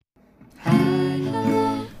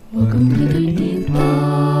Welcome to 13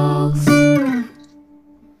 Talks.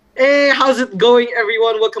 Hey, how's it going,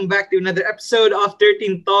 everyone? Welcome back to another episode of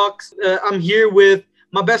 13 Talks. I'm here with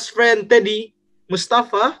my best friend, Teddy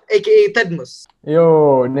Mustafa, aka Tedmus.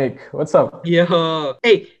 Yo, Nick, what's up? Yeah.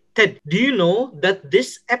 Hey, Ted, do you know that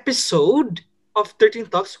this episode of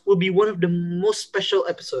 13 Talks will be one of the most special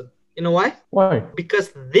episode? You know why? Why?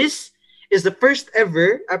 Because this is the first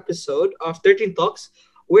ever episode of 13 Talks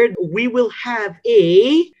where we will have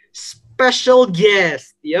a special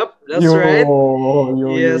guest. Yep, that's right.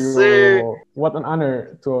 Yes, sir. What an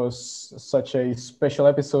honor to host such a special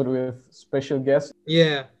episode with special guests.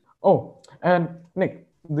 Yeah. Oh, and Nick,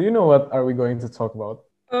 do you know what are we going to talk about?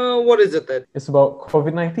 What is it then? It's about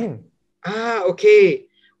COVID-19. Okay.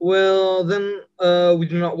 Well, then we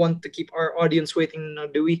do not want to keep our audience waiting now,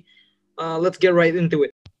 do we? Let's get right into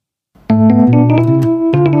it.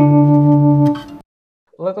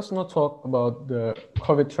 Let us now talk about the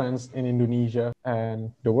COVID trends in Indonesia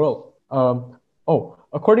and the world.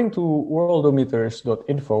 According to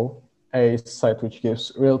worldometers.info, a site which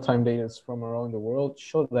gives real-time data from around the world,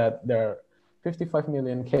 showed that there are 55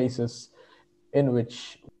 million cases in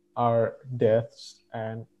which are deaths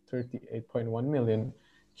and 38.1 million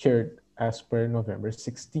cured as per November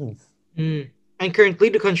 16th. And currently,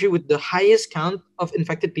 the country with the highest count of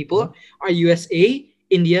infected people are USA,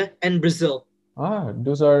 India, and Brazil.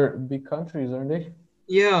 Those are big countries, aren't they?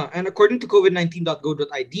 Yeah, and according to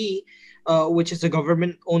COVID19.go.id, which is a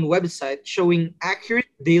government-owned website showing accurate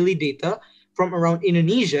daily data from around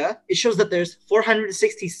Indonesia, it shows that there's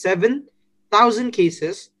 467,000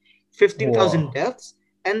 cases, 15,000 Wow. deaths,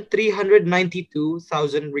 and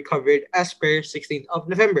 392,000 recovered as per 16th of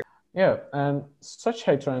November. Yeah, and such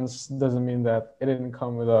high trends doesn't mean that it didn't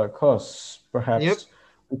come with a cost. Perhaps Yep.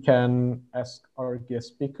 we can ask our guest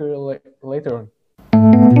speaker later on.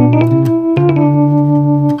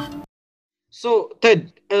 So,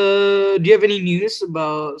 Ted, do you have any news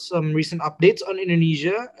about some recent updates on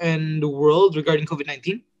Indonesia and the world regarding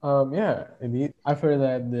COVID-19? Yeah, indeed. I've heard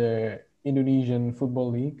that the Indonesian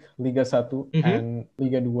Football League, Liga 1 and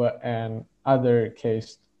Liga 2 and other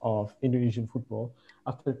case of Indonesian football,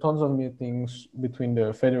 after tons of meetings between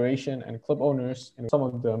the federation and club owners, and some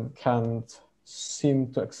of them can't seem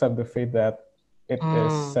to accept the fate that it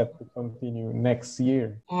is set to continue next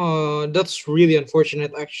year. That's really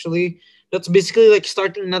unfortunate, actually. That's basically like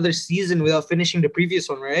starting another season without finishing the previous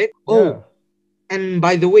one, right? Yeah. And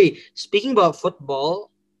by the way, speaking about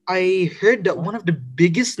football, I heard that one of the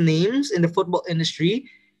biggest names in the football industry,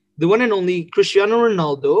 the one and only Cristiano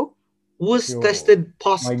Ronaldo, was tested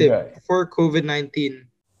positive for COVID-19.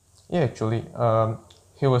 Yeah, actually,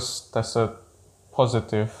 he was tested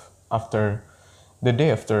positive after the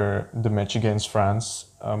day after the match against France,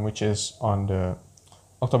 which is on the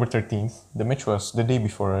October 13th. The match was the day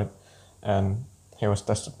before it, and he was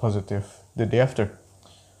tested positive the day after.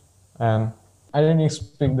 And I didn't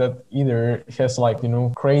expect that either. He has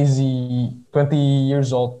crazy 20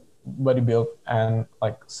 years old body build and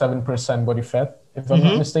like 7% body fat, if I'm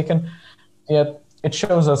not mistaken. Yet it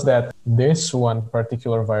shows us that this one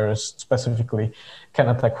particular virus specifically can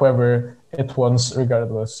attack whoever it wants,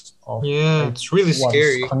 regardless of it's really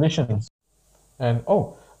scary. conditions. And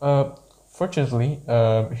fortunately,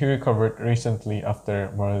 he recovered recently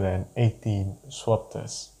after more than 18 swab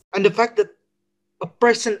tests. And the fact that a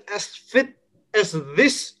person as fit as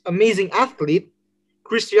this amazing athlete,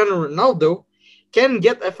 Cristiano Ronaldo, can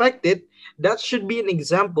get affected, that should be an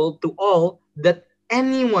example to all that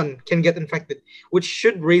anyone can get infected, which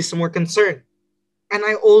should raise some more concern. And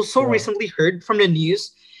I also recently heard from the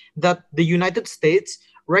news that the United States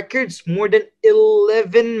records more than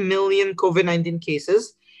 11 million COVID-19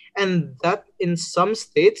 cases, and that in some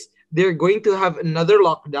states, they're going to have another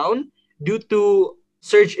lockdown due to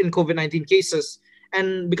surge in COVID-19 cases.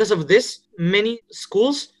 And because of this, many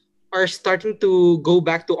schools are starting to go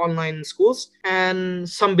back to online schools, and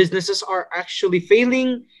some businesses are actually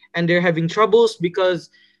failing and they're having troubles because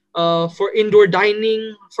for indoor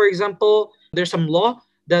dining, for example, there's some law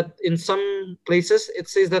that in some places it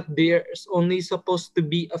says that there's only supposed to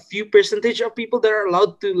be a few percentage of people that are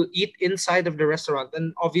allowed to eat inside of the restaurant.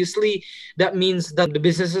 And obviously, that means that the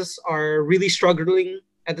businesses are really struggling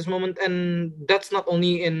at this moment. And that's not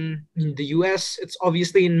only in the US, it's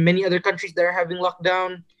obviously in many other countries that are having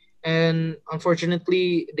lockdown. And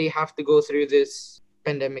unfortunately, they have to go through this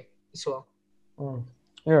pandemic as well.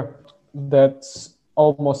 Yeah, that's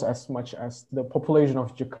almost as much as the population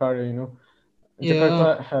of Jakarta,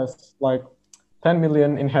 Jakarta has like 10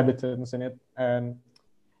 million inhabitants in it, and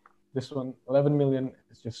this one 11 million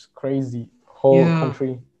is just crazy. Whole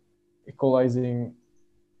country equalizing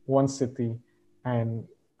one city, and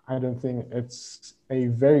I don't think it's a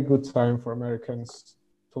very good time for Americans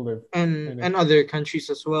to live in it. and other countries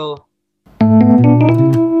as well.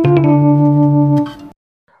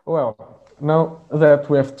 Well, now that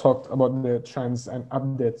we have talked about the trends and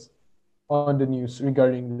updates on the news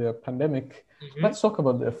regarding the pandemic, let's talk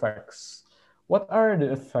about the effects. What are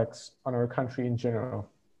the effects on our country in general?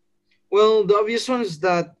 Well, the obvious one is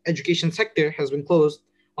that education sector has been closed,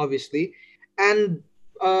 obviously, and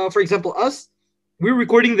for example, us, we're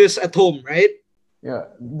recording this at home, right? Yeah,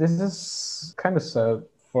 this is kind of sad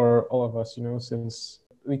for all of us, since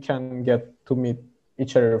we can get to meet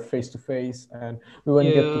each other face to face and we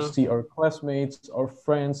won't get to Yeah. see our classmates, our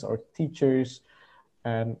friends, our teachers,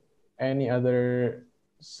 and any other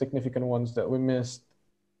significant ones that we missed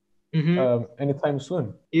anytime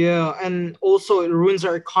soon. Yeah, and also it ruins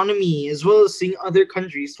our economy as well as seeing other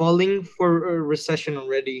countries falling for a recession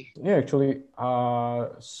already. Yeah, actually,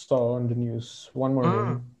 saw on the news one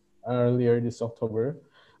morning earlier this October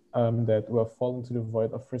that we have fallen to the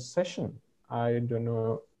void of recession. I don't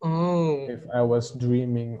know Oh, if I was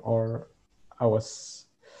dreaming or I was,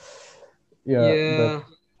 yeah. but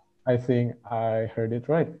I think I heard it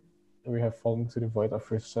right. We have fallen to the void of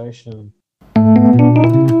recession.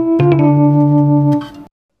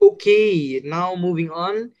 Okay, now moving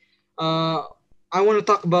on. I want to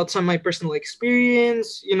talk about some of my personal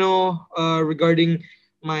experience, regarding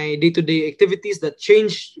my day-to-day activities that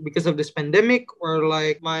changed because of this pandemic, or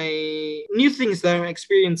like my new things that I'm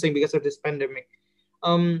experiencing because of this pandemic.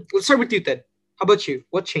 Let's start with you, Ted. How about you?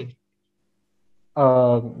 What changed?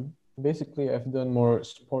 Basically, I've done more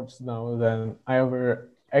sports now than I ever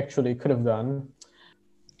actually could have done.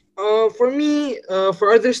 For me,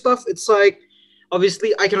 for other stuff, it's like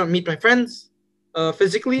obviously I cannot meet my friends,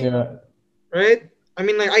 physically, Yeah, right? I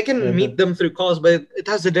mean, like I can yeah, meet them through calls, but it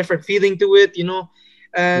has a different feeling to it, yeah,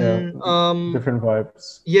 And different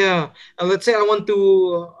vibes. yeah, and let's say I want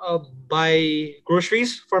to buy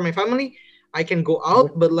groceries for my family, I can go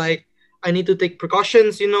out, but like I need to take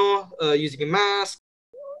precautions, using a mask,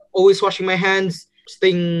 always washing my hands,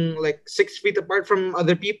 staying like 6 feet apart from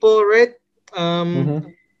other people, right?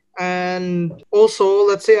 Mm-hmm. And also,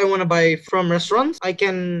 let's say I want to buy from restaurants, I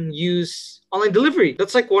can use online delivery.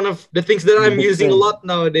 That's like one of the things that The I'm big using a thing. lot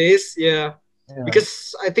nowadays. Yeah. Yeah.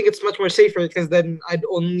 Because I think it's much more safer because then I'd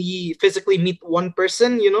only physically meet one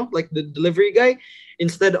person, like the delivery guy,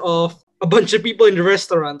 instead of a bunch of people in the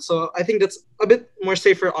restaurant. So I think that's a bit more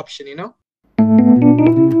safer option.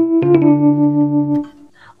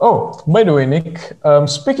 Oh, by the way, Nick,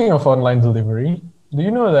 speaking of online delivery, do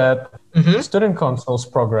you know that Student Council's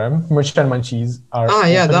program, Merchant Munchies, are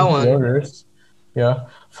Yeah, that opening one. pre-orders,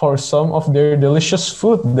 for some of their delicious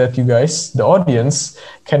food that you guys, the audience,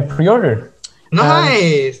 can pre-order.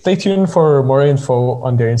 Nice. Stay tuned for more info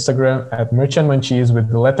on their Instagram at Merchant Munchies with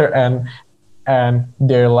the letter N and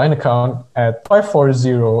their line account at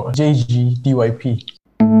 540JGDYP.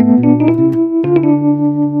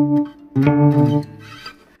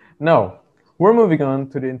 Now, we're moving on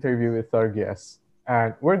to the interview with our guest,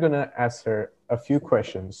 and we're gonna ask her a few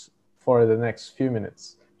questions for the next few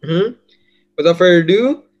minutes. Without further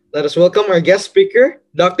ado, let us welcome our guest speaker,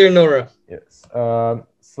 Dr. Nora. Yes.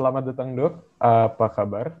 Selamat datang, Dok. Apa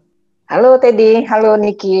kabar? Halo Teddy, halo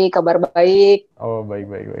Niki, kabar baik? Oh,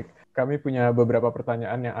 baik. Kami punya beberapa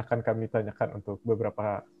pertanyaan yang akan kami tanyakan untuk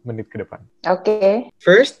beberapa menit ke depan. Okay.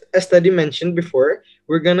 First, as Teddy mentioned before,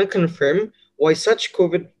 we're gonna confirm why such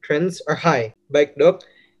COVID trends are high. Baik, Dok.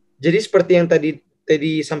 Jadi seperti yang tadi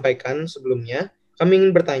Teddy sampaikan sebelumnya, kami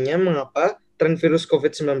ingin bertanya mengapa tren virus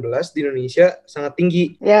COVID-19 di Indonesia sangat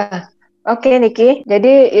tinggi. Ya, oke Niki.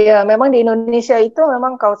 Jadi ya memang di Indonesia itu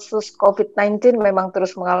memang kasus COVID-19 memang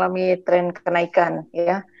terus mengalami tren kenaikan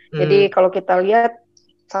ya. Jadi kalau kita lihat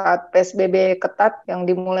saat PSBB ketat yang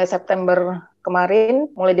dimulai September kemarin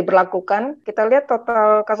mulai diberlakukan, kita lihat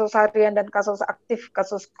total kasus harian dan kasus aktif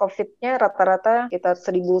kasus COVID-nya rata-rata sekitar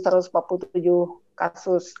 1.147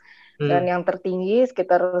 kasus. Dan yang tertinggi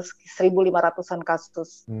sekitar 1.500-an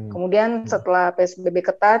kasus. Kemudian setelah PSBB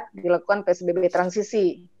ketat, dilakukan PSBB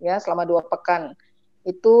transisi ya selama 2 pekan.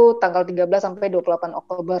 Itu tanggal 13 sampai 28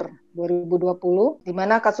 Oktober 2020, di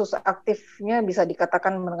mana kasus aktifnya bisa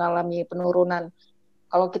dikatakan mengalami penurunan.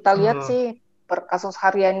 Kalau kita lihat sih per kasus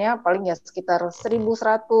hariannya paling ya sekitar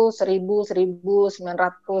 1.100, 1.000,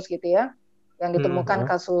 1.900 gitu ya, yang ditemukan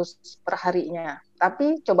kasus per harinya.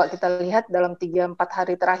 Tapi coba kita lihat dalam 3-4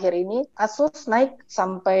 hari terakhir ini, kasus naik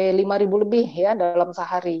sampai 5.000 lebih ya dalam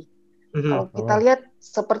sehari. Kalau kita lihat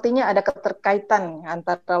sepertinya ada keterkaitan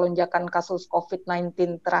antara lonjakan kasus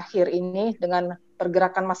COVID-19 terakhir ini dengan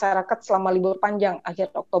pergerakan masyarakat selama libur panjang akhir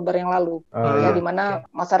Oktober yang lalu. Ya, di mana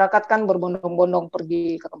masyarakat kan berbondong-bondong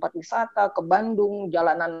pergi ke tempat wisata, ke Bandung,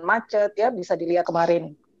 jalanan macet, ya bisa dilihat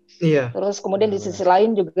kemarin. Iya. Terus kemudian di sisi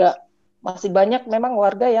lain juga masih banyak memang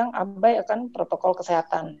warga yang abai akan protokol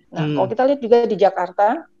kesehatan. Nah, kalau kita lihat juga di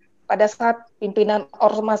Jakarta, pada saat pimpinan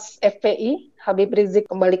Ormas FPI Habib Rizik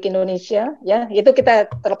kembali ke Indonesia, ya itu kita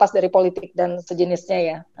terlepas dari politik dan sejenisnya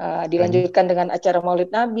ya, dilanjutkan dengan acara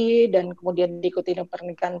Maulid Nabi dan kemudian diikuti dengan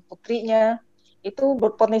pernikahan putrinya, itu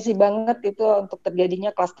berpotensi banget itu untuk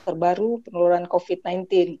terjadinya klaster baru penularan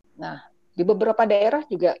COVID-19. Nah, di beberapa daerah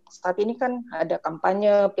juga saat ini kan ada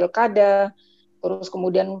kampanye pilkada, terus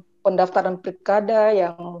kemudian pendaftaran pilkada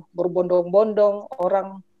yang berbondong-bondong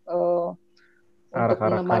orang untuk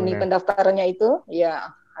menemani pendaftarannya itu,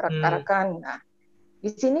 ya arak-arakan. Nah,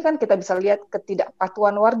 di sini kan kita bisa lihat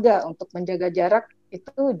ketidakpatuhan warga untuk menjaga jarak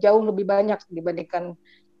itu jauh lebih banyak dibandingkan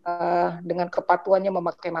dengan kepatuhannya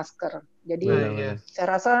memakai masker. Jadi saya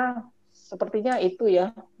rasa sepertinya itu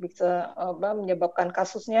ya bisa menyebabkan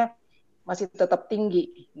kasusnya masih tetap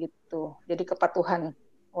tinggi gitu. Jadi kepatuhan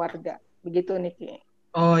warga. Begitu Niki.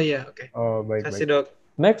 Oh iya, oke. Oh, baik. Kasih Dok.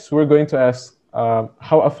 Next, we're going to ask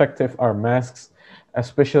how effective are masks,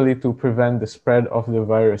 especially to prevent the spread of the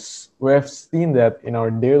virus. We have seen that in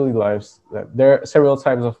our daily lives, that there are several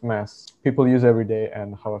types of masks people use every day,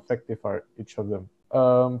 and how effective are each of them.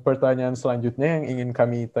 Pertanyaan selanjutnya yang ingin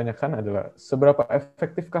kami tanyakan adalah, seberapa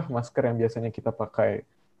efektifkah masker yang biasanya kita pakai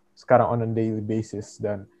sekarang on a daily basis,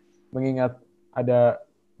 dan mengingat ada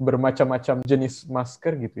bermacam-macam jenis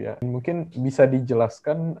masker gitu ya, mungkin bisa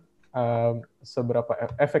dijelaskan seberapa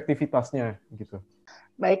efektivitasnya gitu.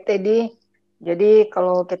 Baik Teddy, jadi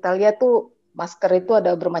kalau kita lihat tuh masker itu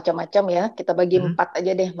ada bermacam-macam ya, kita bagi 4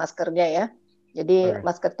 aja deh maskernya ya. Jadi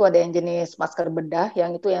masker itu ada yang jenis masker bedah,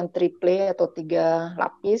 yang itu yang triple atau 3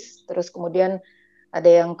 lapis, terus kemudian ada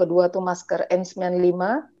yang kedua tuh masker N95,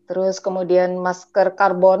 terus kemudian masker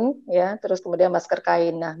karbon ya, terus kemudian masker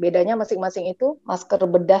kain. Nah, bedanya masing-masing itu masker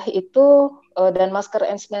bedah itu dan masker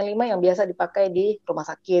N95 yang biasa dipakai di rumah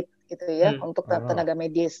sakit gitu ya, untuk tenaga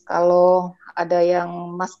medis. Kalau ada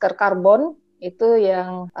yang masker karbon itu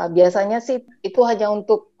yang biasanya sih itu hanya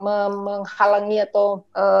untuk menghalangi atau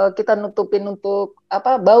kita nutupin untuk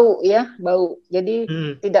bau ya, bau. Jadi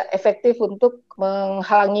tidak efektif untuk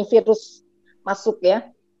menghalangi virus masuk ya.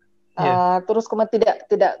 Terus kemudian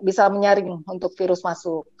tidak bisa menyaring untuk virus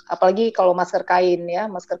masuk. Apalagi kalau masker kain ya,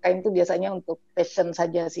 masker kain itu biasanya untuk fashion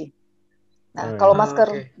saja sih. Nah, kalau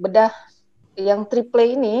masker bedah yang triple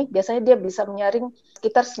ini biasanya dia bisa menyaring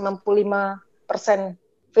sekitar 95%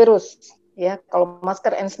 virus ya. Kalau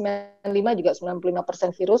masker N95 juga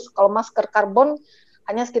 95% virus. Kalau masker karbon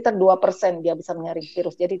hanya sekitar 2% dia bisa menyaring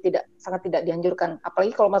virus. Jadi sangat tidak dianjurkan.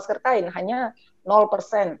 Apalagi kalau masker kain hanya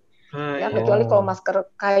 0%. Ya, kecuali kalau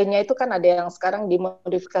masker kainnya itu kan ada yang sekarang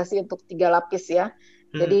dimodifikasi untuk 3 lapis ya.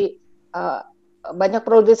 Jadi banyak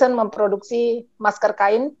produsen memproduksi masker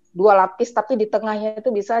kain 2 lapis, tapi di tengahnya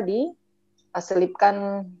itu bisa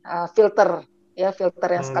diselipkan filter ya, filter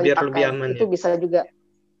yang sekali pakai. Itu bisa juga.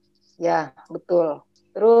 Ya, betul.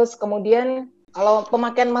 Terus kemudian kalau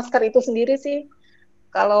pemakaian masker itu sendiri sih,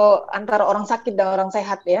 kalau antara orang sakit dan orang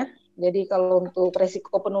sehat ya. Jadi kalau untuk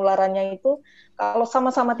resiko penularannya itu, kalau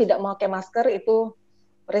sama-sama tidak memakai masker itu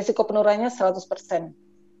resiko penularannya 100%.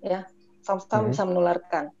 Ya, sama-sama bisa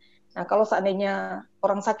menularkan. Nah, kalau seandainya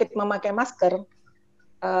orang sakit memakai masker,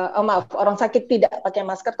 orang sakit tidak pakai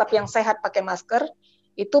masker, tapi yang sehat pakai masker,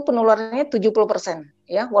 itu penularannya 70%.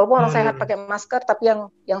 Ya, walaupun orang sehat pakai masker, tapi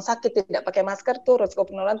yang sakit tidak pakai masker, tuh resiko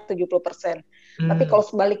penularan 70%. Tapi kalau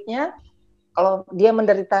sebaliknya, kalau dia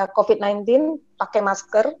menderita COVID-19 pakai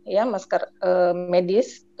masker, ya masker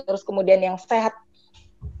medis, terus kemudian yang sehat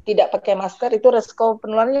tidak pakai masker, itu resiko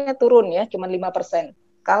penularannya turun ya, cuma 5%.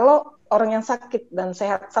 Kalau orang yang sakit dan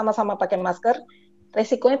sehat sama-sama pakai masker,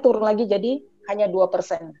 resikonya turun lagi jadi hanya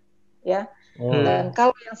 2%. Ya. Dan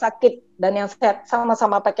kalau yang sakit dan yang sehat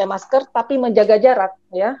sama-sama pakai masker, tapi menjaga jarak,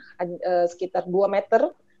 ya sekitar 2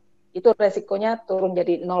 meter, itu resikonya turun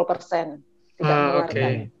jadi 0%. Tidak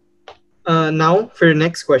menularkan. Now, for the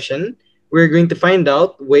next question, we're going to find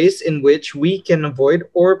out ways in which we can avoid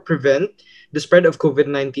or prevent the spread of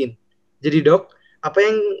COVID-19. Jadi Dok, apa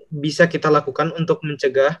yang bisa kita lakukan untuk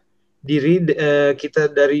mencegah diri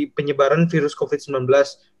kita dari penyebaran virus COVID-19?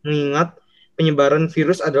 Mengingat penyebaran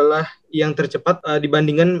virus adalah yang tercepat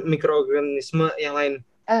dibandingkan mikroorganisme yang lain.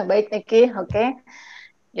 Baik Niki, oke.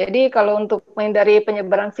 Jadi kalau untuk menghindari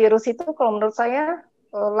penyebaran virus itu, kalau menurut saya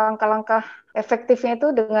langkah-langkah efektifnya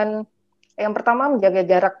itu dengan Yang pertama menjaga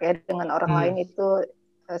jarak ya dengan orang lain itu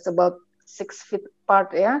about 6 feet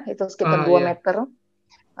apart ya, itu sekitar 2 meter.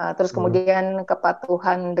 Terus kemudian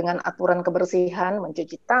kepatuhan dengan aturan kebersihan,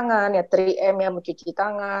 mencuci tangan ya 3M ya, mencuci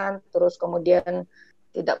tangan, terus kemudian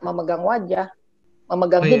tidak memegang wajah,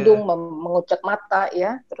 memegang hidung, mengucap mata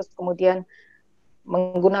ya, terus kemudian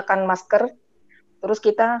menggunakan masker. Terus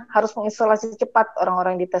kita harus mengisolasi cepat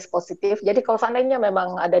orang-orang yang dites positif. Jadi kalau seandainya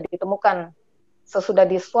memang ada ditemukan sesudah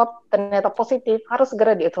di swab ternyata positif, harus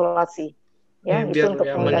segera diisolasi. Ya, itu untuk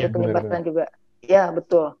menghindari penyebaran juga. Ya,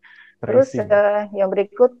 betul. Terus yang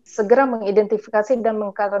berikut, segera mengidentifikasi dan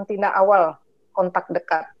mengkarantina awal kontak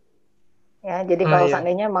dekat. Ya, jadi kalau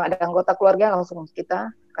seandainya memang ada anggota keluarga, langsung kita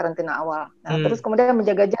karantina awal. Nah, terus kemudian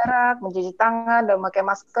menjaga jarak, mencuci tangan, dan memakai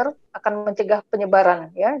masker akan mencegah penyebaran,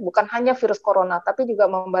 ya, bukan hanya virus corona, tapi juga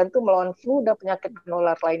membantu melawan flu dan penyakit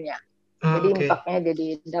menular lainnya. Jadi impactnya jadi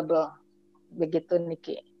double, begitu,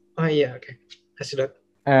 Niki. Okay. I see that.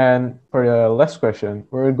 And for the last question,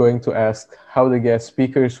 we're going to ask how the guest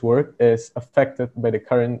speaker's work is affected by the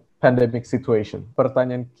current pandemic situation.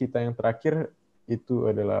 Pertanyaan kita yang terakhir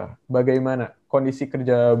itu adalah bagaimana kondisi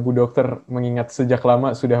kerja Bu Dokter mengingat sejak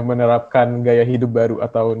lama sudah menerapkan gaya hidup baru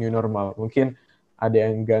atau new normal. Mungkin ada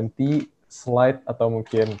yang ganti slide atau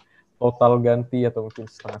mungkin total ganti atau mungkin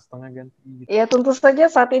setengah-setengah ganti. Gitu. Ya tentu saja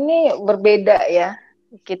saat ini berbeda ya.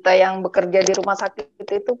 Kita yang bekerja di rumah sakit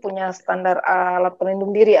itu punya standar alat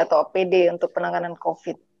pelindung diri atau APD untuk penanganan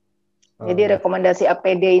COVID. Jadi rekomendasi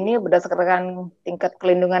APD ini berdasarkan tingkat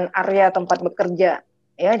pelindungan area tempat bekerja.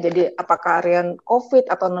 Ya, jadi apakah area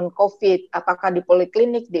COVID atau non-COVID, apakah di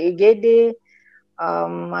poliklinik, di IGD,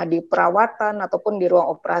 di perawatan, ataupun di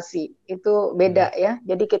ruang operasi. Itu beda ya.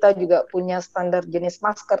 Jadi kita juga punya standar jenis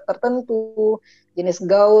masker tertentu, jenis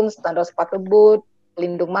gaun, standar sepatu boot,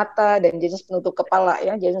 pelindung mata, dan jenis penutup kepala.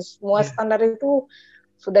 Ya. Jadi semua standar itu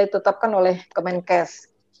sudah ditetapkan oleh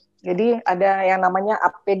Kemenkes. Jadi ada yang namanya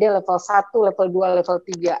APD level 1, level 2, level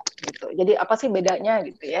 3. Gitu. Jadi apa sih bedanya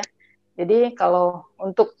gitu ya. Jadi kalau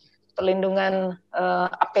untuk perlindungan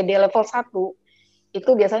APD level 1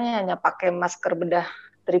 itu biasanya hanya pakai masker bedah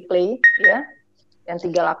triple ya, yang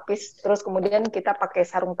 3 lapis. Terus kemudian kita pakai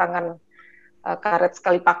sarung tangan karet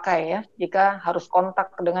sekali pakai ya, jika harus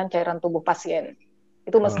kontak dengan cairan tubuh pasien.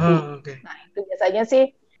 Itu mesti. Nah, itu biasanya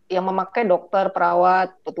sih yang memakai dokter,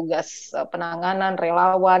 perawat, petugas penanganan,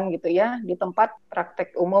 relawan gitu ya, di tempat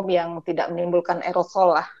praktek umum yang tidak menimbulkan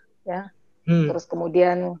aerosol lah ya. Terus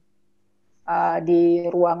kemudian di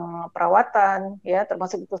ruang perawatan ya,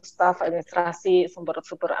 termasuk itu staf administrasi,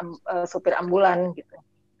 supir ambulan gitu.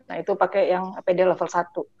 Nah, itu pakai yang APD level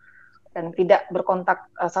 1 dan tidak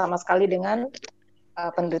berkontak sama sekali dengan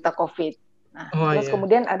penderita COVID. Nah, terus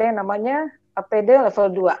kemudian ada yang namanya APD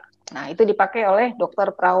level 2. Nah, itu dipakai oleh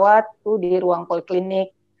dokter perawat tuh di ruang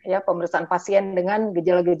poliklinik ya, pemeriksaan pasien dengan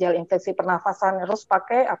gejala-gejala infeksi pernafasan harus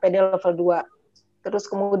pakai APD level 2. Terus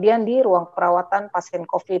kemudian di ruang perawatan pasien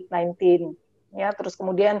COVID-19. Ya, terus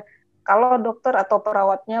kemudian kalau dokter atau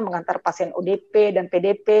perawatnya mengantar pasien ODP dan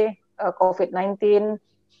PDP COVID-19,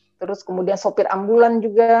 terus kemudian sopir ambulan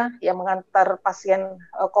juga yang mengantar pasien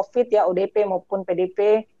COVID ya, ODP maupun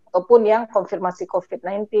PDP, ataupun yang konfirmasi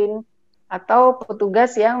COVID-19, atau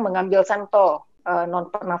petugas yang mengambil sampel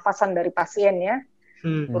non-pernafasan dari pasien ya.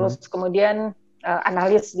 Terus kemudian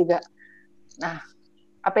analis juga. Nah,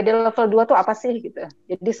 APD level 2 itu apa sih gitu.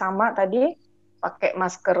 Jadi sama tadi pakai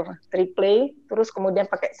masker triple, terus kemudian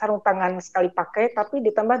pakai sarung tangan sekali pakai, tapi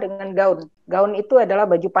ditambah dengan gaun. Gaun itu adalah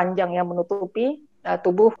baju panjang yang menutupi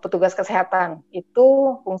tubuh petugas kesehatan.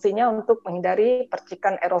 Itu fungsinya untuk menghindari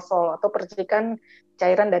percikan aerosol atau percikan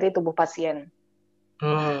cairan dari tubuh pasien.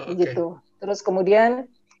 Begitu. Terus kemudian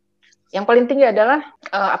yang paling tinggi adalah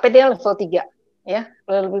APD level 3. Ya,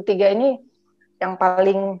 level 3 ini yang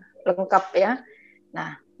paling lengkap ya.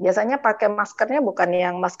 Nah, biasanya pakai maskernya bukan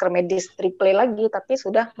yang masker medis triple lagi, tapi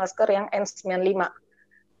sudah masker yang N95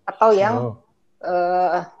 atau yang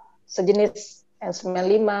sejenis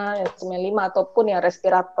N95 ataupun yang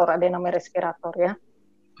respirator, ada yang namanya respirator ya.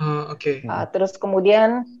 Terus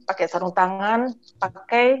kemudian pakai sarung tangan,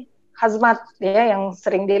 pakai hazmat ya, yang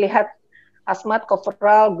sering dilihat hazmat,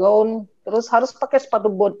 coverall, gaun, terus harus pakai sepatu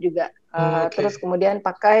boot juga. Terus kemudian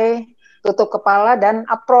pakai tutup kepala dan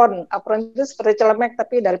apron. Apron itu seperti celemek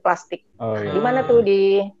tapi dari plastik. Di mana tuh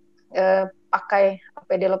pakai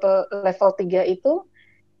APD level 3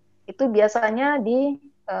 itu biasanya di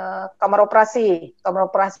kamar operasi.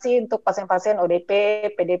 Kamar operasi untuk pasien-pasien ODP,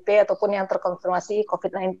 PDP ataupun yang terkonfirmasi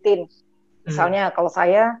COVID-19. Misalnya kalau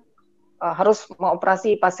saya harus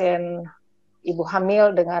mengoperasi pasien ibu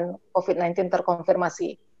hamil dengan COVID-19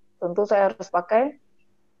 terkonfirmasi. Tentu saya harus pakai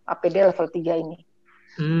APD level 3 ini.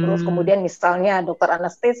 Terus kemudian misalnya dokter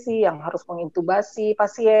anestesi yang harus mengintubasi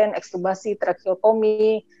pasien, ekstubasi,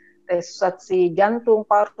 tracheotomi, resusitasi jantung,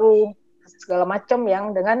 paru, segala macam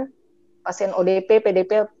yang dengan pasien ODP,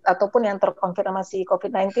 PDP ataupun yang terkonfirmasi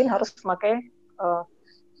COVID-19 harus memakai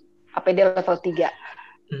APD level 3.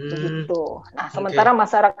 Begitu. Nah, sementara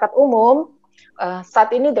masyarakat umum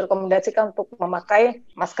saat ini direkomendasikan untuk memakai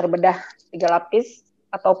masker bedah 3 lapis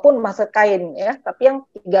ataupun masker kain ya, tapi yang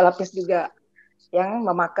 3 lapis juga yang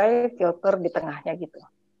memakai filter di tengahnya gitu.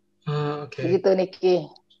 Begitu Niki.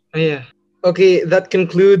 Yeah. Okay, that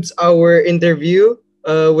concludes our interview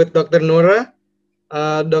with Dr. Nora.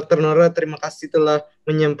 Dr. Nora, terima kasih telah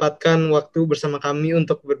menyempatkan waktu bersama kami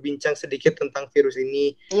untuk berbincang sedikit tentang virus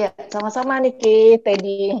ini. Iya, sama-sama Niki,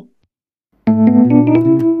 Teddy.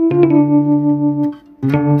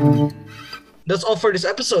 That's all for this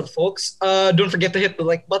episode, folks. Don't forget to hit the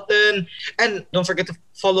like button and don't forget to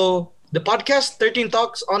follow the podcast 13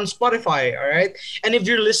 Talks on Spotify, all right? And if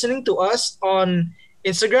you're listening to us on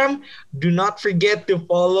Instagram, do not forget to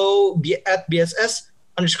follow at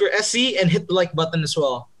BSS_SC and hit the like button as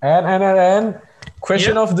well. And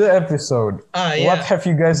question of the episode. Yeah. What have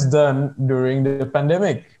you guys done during the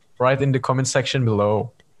pandemic? Write in the comment section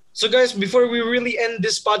below. So guys, before we really end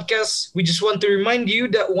this podcast, we just want to remind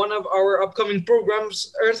you that one of our upcoming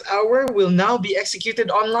programs, Earth Hour, will now be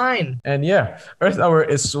executed online. And yeah, Earth Hour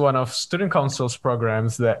is one of Student Council's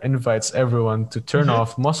programs that invites everyone to turn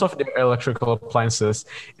off most of their electrical appliances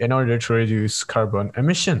in order to reduce carbon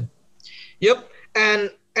emission. Yep,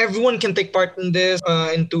 and everyone can take part in this,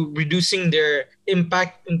 into reducing their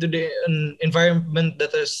impact into the environment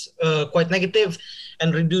that is quite negative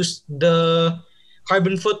and reduce the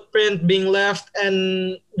carbon footprint being left,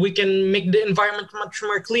 and we can make the environment much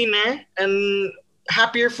more cleaner and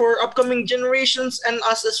happier for upcoming generations and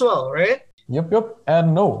us as well, right? Yep.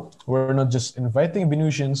 And no, we're not just inviting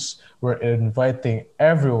Venusians, we're inviting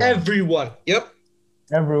everyone. Yep.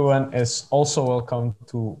 Everyone is also welcome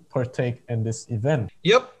to partake in this event.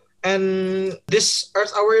 Yep. And this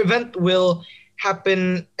Earth Hour event will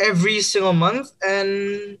happen every single month,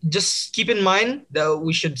 and just keep in mind that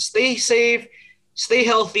we should stay safe, stay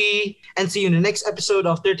healthy, and see you in the next episode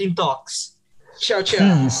of 13 Talks. Ciao,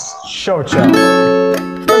 ciao. Peace.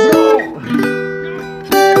 Ciao.